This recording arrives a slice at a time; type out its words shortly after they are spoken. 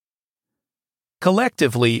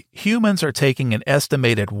Collectively, humans are taking an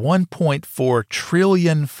estimated 1.4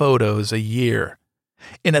 trillion photos a year.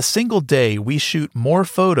 In a single day, we shoot more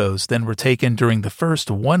photos than were taken during the first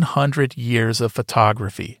 100 years of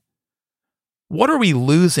photography. What are we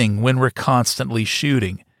losing when we're constantly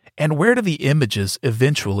shooting, and where do the images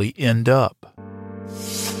eventually end up?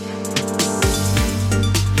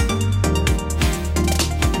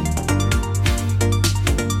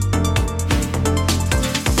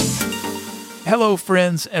 Hello,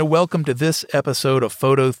 friends, and welcome to this episode of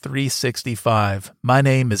Photo 365. My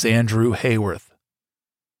name is Andrew Hayworth.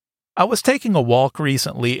 I was taking a walk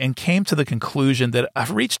recently and came to the conclusion that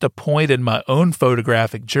I've reached a point in my own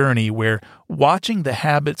photographic journey where watching the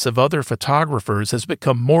habits of other photographers has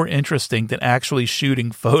become more interesting than actually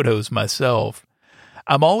shooting photos myself.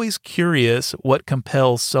 I'm always curious what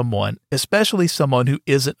compels someone, especially someone who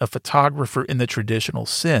isn't a photographer in the traditional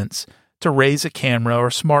sense, to raise a camera or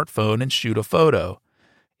smartphone and shoot a photo.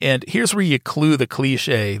 And here's where you clue the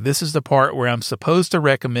cliche. This is the part where I'm supposed to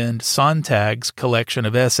recommend Sontag's collection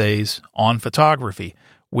of essays on photography,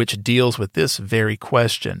 which deals with this very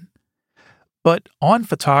question. But On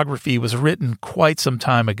Photography was written quite some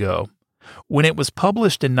time ago. When it was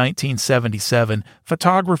published in 1977,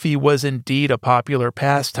 photography was indeed a popular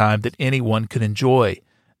pastime that anyone could enjoy,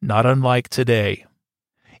 not unlike today.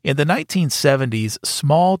 In the 1970s,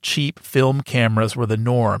 small, cheap film cameras were the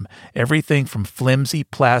norm, everything from flimsy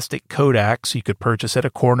plastic Kodaks you could purchase at a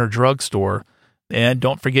corner drugstore, and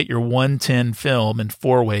don't forget your 110 film and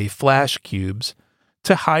 4-way flash cubes,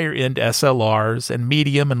 to higher-end SLRs and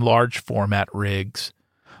medium and large format rigs.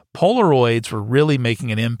 Polaroids were really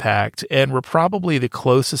making an impact and were probably the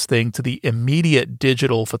closest thing to the immediate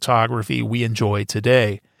digital photography we enjoy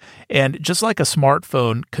today. And just like a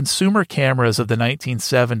smartphone, consumer cameras of the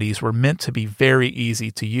 1970s were meant to be very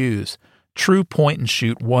easy to use, true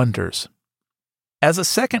point-and-shoot wonders. As a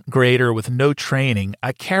second grader with no training,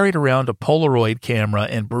 I carried around a Polaroid camera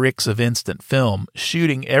and bricks of instant film,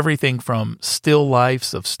 shooting everything from still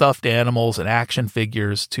lifes of stuffed animals and action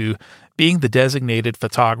figures to being the designated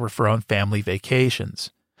photographer on family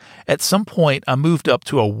vacations. At some point, I moved up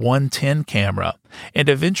to a 110 camera and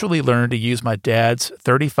eventually learned to use my dad's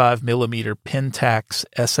 35mm Pentax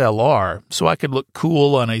SLR so I could look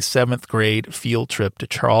cool on a 7th grade field trip to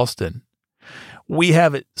Charleston. We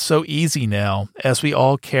have it so easy now, as we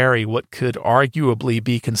all carry what could arguably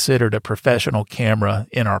be considered a professional camera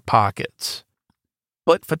in our pockets.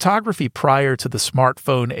 But photography prior to the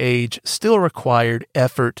smartphone age still required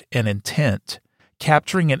effort and intent.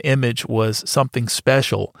 Capturing an image was something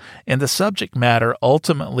special, and the subject matter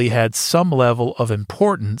ultimately had some level of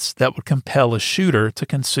importance that would compel a shooter to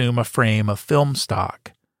consume a frame of film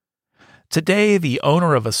stock. Today, the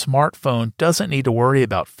owner of a smartphone doesn't need to worry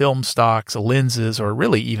about film stocks, lenses, or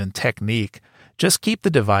really even technique. Just keep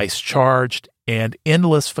the device charged, and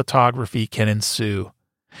endless photography can ensue.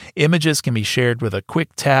 Images can be shared with a quick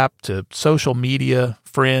tap to social media,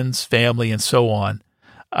 friends, family, and so on.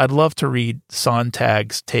 I'd love to read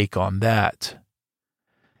Sontag's take on that.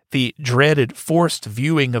 The dreaded forced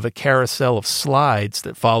viewing of a carousel of slides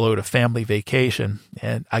that followed a family vacation,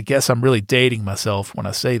 and I guess I'm really dating myself when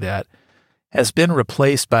I say that, has been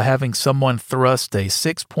replaced by having someone thrust a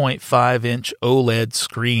 6.5-inch OLED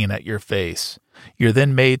screen at your face. You're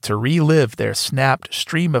then made to relive their snapped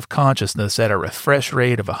stream of consciousness at a refresh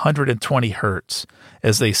rate of 120 hertz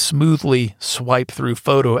as they smoothly swipe through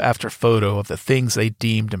photo after photo of the things they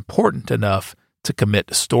deemed important enough to commit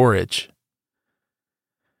to storage.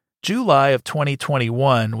 July of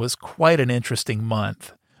 2021 was quite an interesting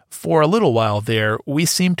month. For a little while there, we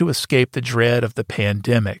seemed to escape the dread of the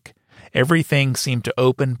pandemic. Everything seemed to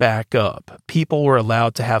open back up. People were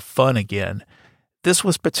allowed to have fun again. This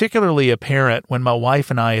was particularly apparent when my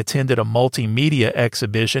wife and I attended a multimedia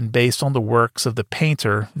exhibition based on the works of the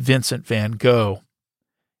painter Vincent van Gogh.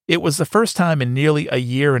 It was the first time in nearly a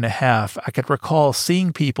year and a half I could recall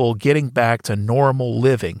seeing people getting back to normal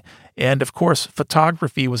living, and of course,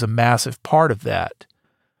 photography was a massive part of that.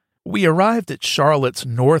 We arrived at Charlotte's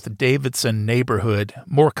North Davidson neighborhood,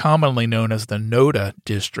 more commonly known as the NoDa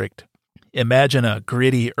district. Imagine a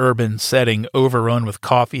gritty urban setting overrun with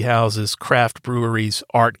coffee houses, craft breweries,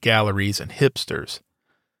 art galleries, and hipsters.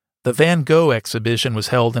 The Van Gogh exhibition was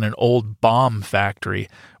held in an old bomb factory,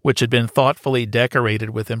 which had been thoughtfully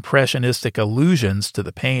decorated with impressionistic allusions to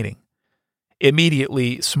the painting.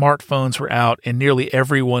 Immediately, smartphones were out and nearly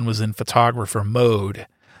everyone was in photographer mode.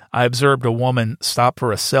 I observed a woman stop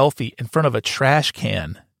for a selfie in front of a trash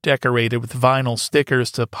can, decorated with vinyl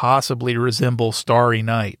stickers to possibly resemble Starry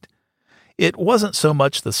Night. It wasn't so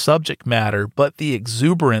much the subject matter, but the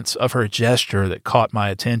exuberance of her gesture that caught my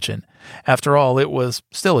attention. After all, it was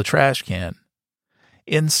still a trash can.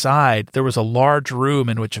 Inside, there was a large room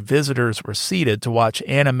in which visitors were seated to watch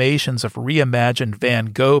animations of reimagined Van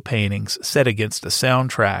Gogh paintings set against a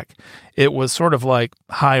soundtrack. It was sort of like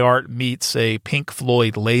high art meets a Pink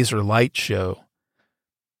Floyd laser light show.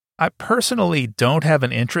 I personally don't have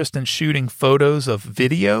an interest in shooting photos of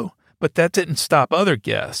video, but that didn't stop other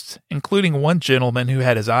guests, including one gentleman who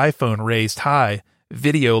had his iPhone raised high,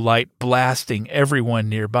 video light blasting everyone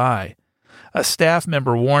nearby. A staff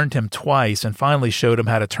member warned him twice and finally showed him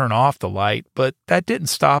how to turn off the light, but that didn't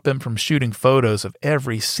stop him from shooting photos of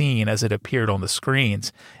every scene as it appeared on the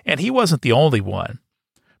screens, and he wasn't the only one.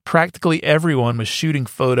 Practically everyone was shooting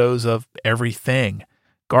photos of everything: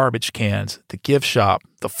 garbage cans, the gift shop,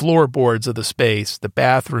 the floorboards of the space, the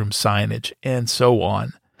bathroom signage, and so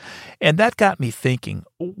on. And that got me thinking,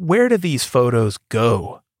 where do these photos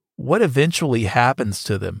go? What eventually happens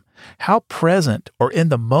to them? How present or in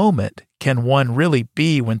the moment can one really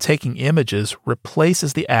be when taking images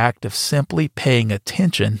replaces the act of simply paying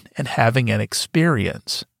attention and having an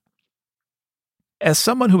experience? As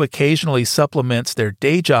someone who occasionally supplements their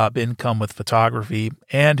day job income with photography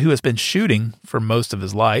and who has been shooting for most of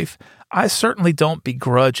his life, I certainly don't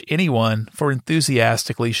begrudge anyone for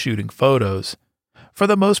enthusiastically shooting photos. For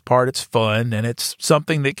the most part, it's fun and it's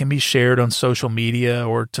something that can be shared on social media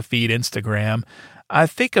or to feed Instagram. I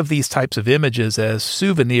think of these types of images as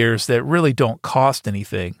souvenirs that really don't cost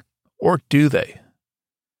anything. Or do they?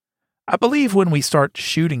 I believe when we start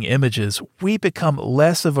shooting images, we become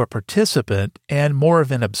less of a participant and more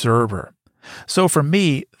of an observer. So for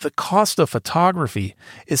me, the cost of photography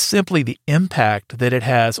is simply the impact that it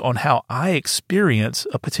has on how I experience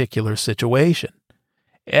a particular situation.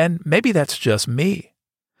 And maybe that's just me.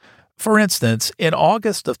 For instance, in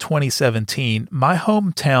August of 2017, my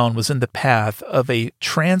hometown was in the path of a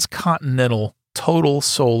transcontinental total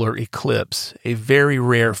solar eclipse, a very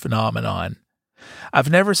rare phenomenon. I've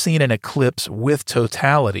never seen an eclipse with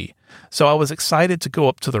totality, so I was excited to go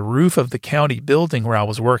up to the roof of the county building where I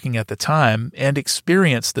was working at the time and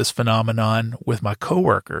experience this phenomenon with my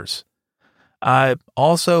coworkers. I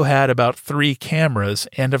also had about 3 cameras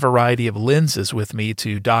and a variety of lenses with me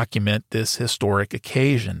to document this historic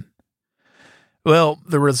occasion. Well,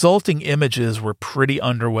 the resulting images were pretty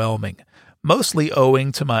underwhelming, mostly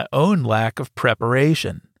owing to my own lack of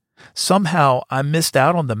preparation. Somehow, I missed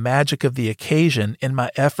out on the magic of the occasion in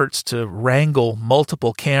my efforts to wrangle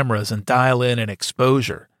multiple cameras and dial in an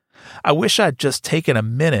exposure. I wish I'd just taken a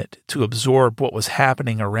minute to absorb what was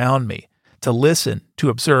happening around me, to listen, to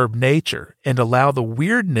observe nature, and allow the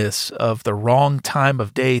weirdness of the wrong time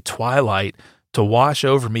of day twilight to wash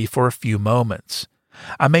over me for a few moments.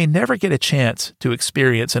 I may never get a chance to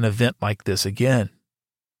experience an event like this again.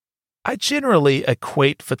 I generally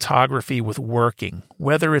equate photography with working,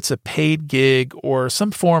 whether it's a paid gig or some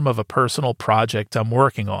form of a personal project I'm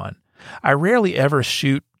working on. I rarely ever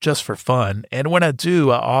shoot just for fun, and when I do,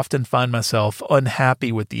 I often find myself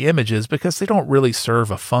unhappy with the images because they don't really serve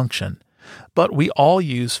a function. But we all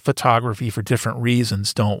use photography for different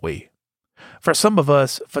reasons, don't we? For some of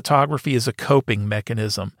us, photography is a coping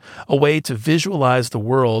mechanism, a way to visualize the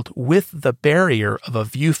world with the barrier of a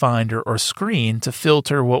viewfinder or screen to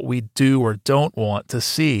filter what we do or don't want to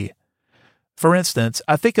see. For instance,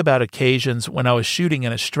 I think about occasions when I was shooting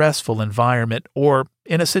in a stressful environment or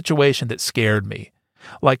in a situation that scared me,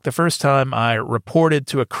 like the first time I reported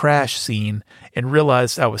to a crash scene and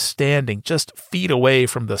realized I was standing just feet away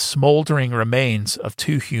from the smoldering remains of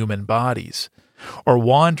 2 human bodies. Or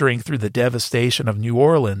wandering through the devastation of New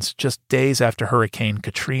Orleans just days after Hurricane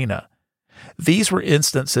Katrina. These were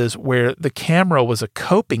instances where the camera was a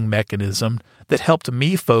coping mechanism that helped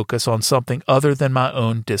me focus on something other than my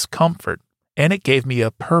own discomfort, and it gave me a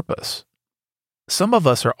purpose. Some of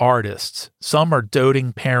us are artists, some are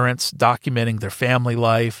doting parents documenting their family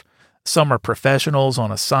life, some are professionals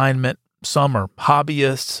on assignment, some are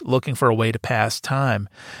hobbyists looking for a way to pass time.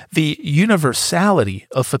 The universality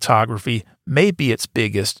of photography may be its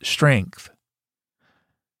biggest strength.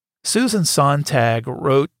 Susan Sontag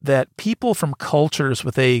wrote that people from cultures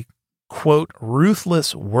with a, quote,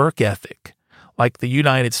 ruthless work ethic, like the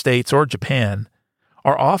United States or Japan,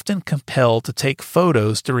 are often compelled to take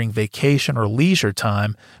photos during vacation or leisure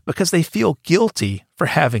time because they feel guilty for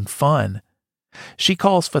having fun. She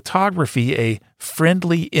calls photography a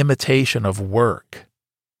friendly imitation of work.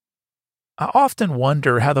 I often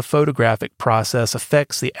wonder how the photographic process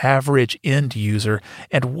affects the average end user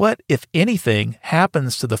and what, if anything,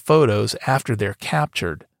 happens to the photos after they're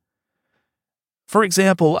captured. For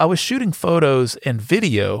example, I was shooting photos and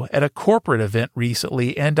video at a corporate event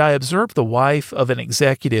recently, and I observed the wife of an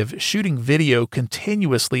executive shooting video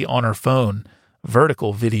continuously on her phone,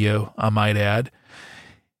 vertical video, I might add.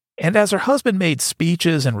 And as her husband made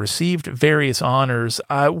speeches and received various honors,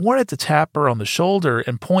 I wanted to tap her on the shoulder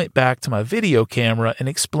and point back to my video camera and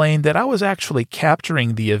explain that I was actually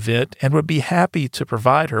capturing the event and would be happy to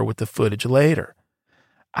provide her with the footage later.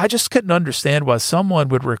 I just couldn't understand why someone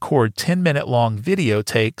would record 10-minute-long video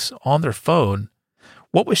takes on their phone.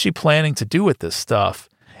 What was she planning to do with this stuff?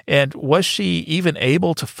 And was she even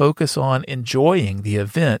able to focus on enjoying the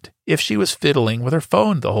event if she was fiddling with her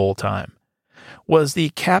phone the whole time? Was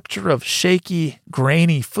the capture of shaky,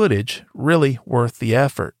 grainy footage really worth the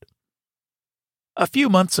effort? A few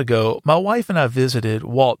months ago, my wife and I visited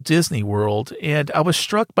Walt Disney World, and I was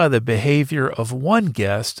struck by the behavior of one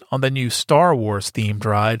guest on the new Star Wars-themed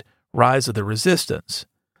ride, Rise of the Resistance.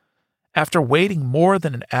 After waiting more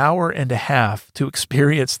than an hour and a half to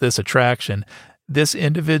experience this attraction, this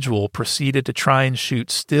individual proceeded to try and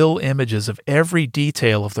shoot still images of every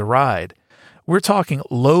detail of the ride. We're talking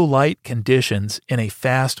low-light conditions in a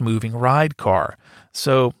fast-moving ride car,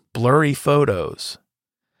 so blurry photos.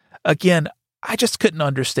 Again, I just couldn't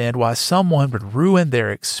understand why someone would ruin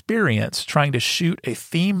their experience trying to shoot a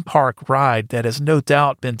theme park ride that has no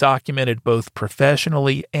doubt been documented both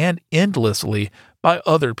professionally and endlessly by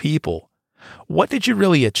other people. What did you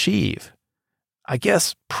really achieve? I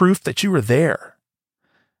guess proof that you were there.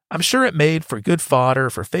 I'm sure it made for good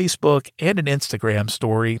fodder for Facebook and an Instagram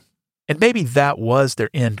story, and maybe that was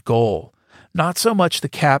their end goal. Not so much the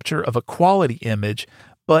capture of a quality image,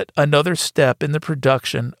 but another step in the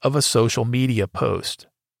production of a social media post.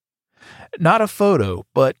 Not a photo,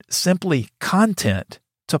 but simply content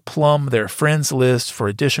to plumb their friends list for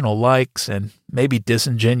additional likes and maybe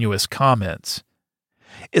disingenuous comments.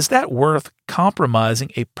 Is that worth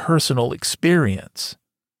compromising a personal experience?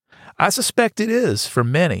 I suspect it is for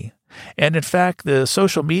many, and in fact, the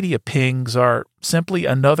social media pings are simply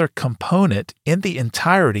another component in the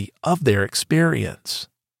entirety of their experience.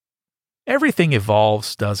 Everything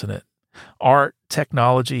evolves, doesn't it? Art,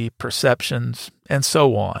 technology, perceptions, and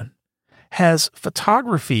so on. Has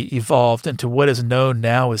photography evolved into what is known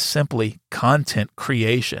now as simply content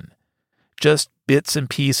creation? Just bits and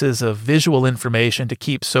pieces of visual information to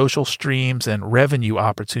keep social streams and revenue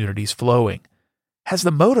opportunities flowing? Has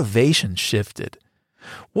the motivation shifted?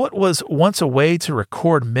 What was once a way to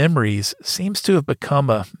record memories seems to have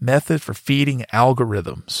become a method for feeding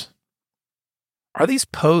algorithms. Are these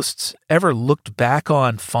posts ever looked back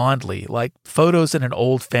on fondly, like photos in an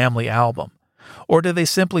old family album? Or do they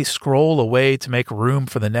simply scroll away to make room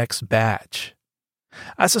for the next batch?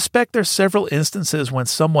 I suspect there's several instances when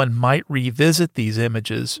someone might revisit these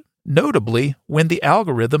images, notably when the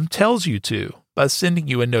algorithm tells you to, by sending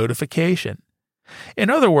you a notification. In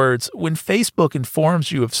other words, when Facebook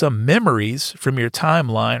informs you of some memories from your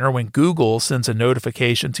timeline, or when Google sends a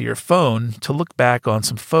notification to your phone to look back on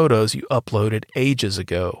some photos you uploaded ages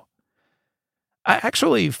ago. I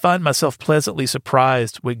actually find myself pleasantly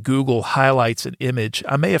surprised when Google highlights an image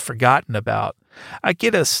I may have forgotten about. I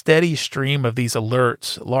get a steady stream of these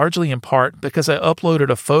alerts, largely in part because I uploaded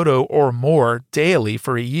a photo or more daily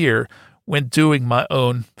for a year when doing my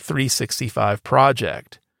own 365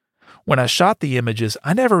 project. When I shot the images,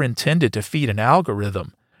 I never intended to feed an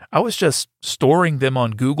algorithm. I was just storing them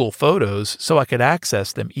on Google Photos so I could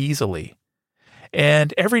access them easily.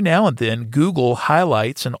 And every now and then, Google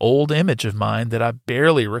highlights an old image of mine that I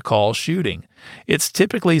barely recall shooting. It's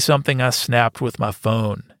typically something I snapped with my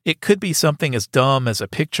phone. It could be something as dumb as a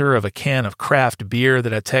picture of a can of craft beer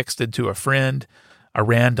that I texted to a friend, a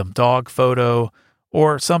random dog photo,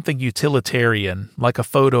 or something utilitarian like a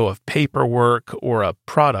photo of paperwork or a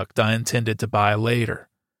product I intended to buy later.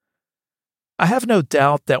 I have no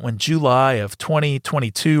doubt that when July of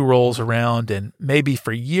 2022 rolls around, and maybe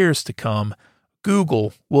for years to come,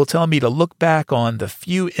 Google will tell me to look back on the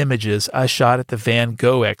few images I shot at the Van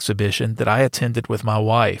Gogh exhibition that I attended with my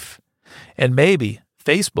wife. And maybe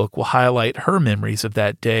Facebook will highlight her memories of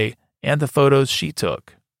that day and the photos she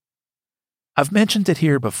took. I've mentioned it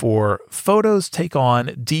here before, photos take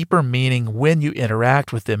on deeper meaning when you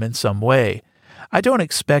interact with them in some way. I don't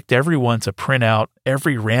expect everyone to print out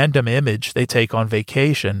every random image they take on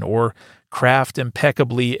vacation or craft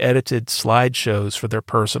impeccably edited slideshows for their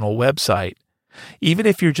personal website. Even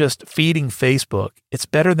if you're just feeding Facebook, it's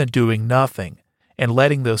better than doing nothing and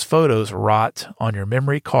letting those photos rot on your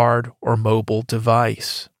memory card or mobile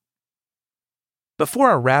device.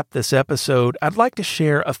 Before I wrap this episode, I'd like to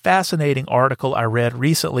share a fascinating article I read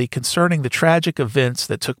recently concerning the tragic events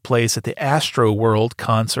that took place at the Astroworld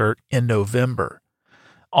concert in November.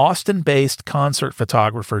 Austin-based concert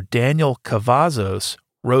photographer Daniel Cavazos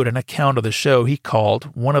wrote an account of the show he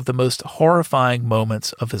called one of the most horrifying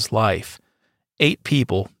moments of his life. 8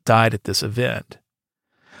 people died at this event.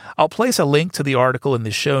 I'll place a link to the article in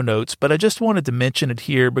the show notes, but I just wanted to mention it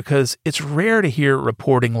here because it's rare to hear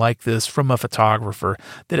reporting like this from a photographer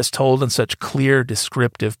that is told in such clear,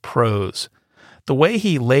 descriptive prose. The way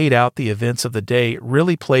he laid out the events of the day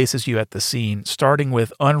really places you at the scene, starting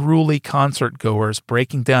with unruly concert goers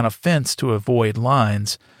breaking down a fence to avoid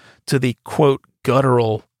lines, to the, quote,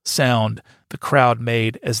 guttural sound the crowd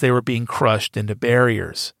made as they were being crushed into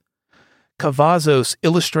barriers. Cavazos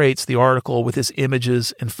illustrates the article with his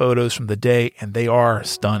images and photos from the day, and they are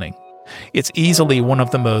stunning. It's easily one of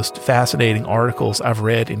the most fascinating articles I've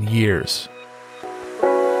read in years.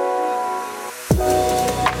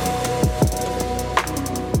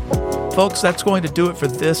 Folks, that's going to do it for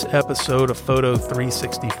this episode of Photo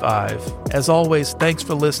 365. As always, thanks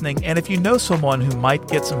for listening, and if you know someone who might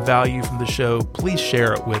get some value from the show, please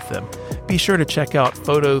share it with them. Be sure to check out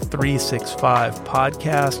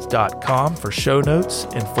photo365podcast.com for show notes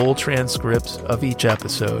and full transcripts of each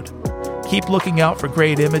episode. Keep looking out for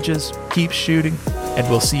great images, keep shooting, and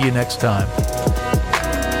we'll see you next time.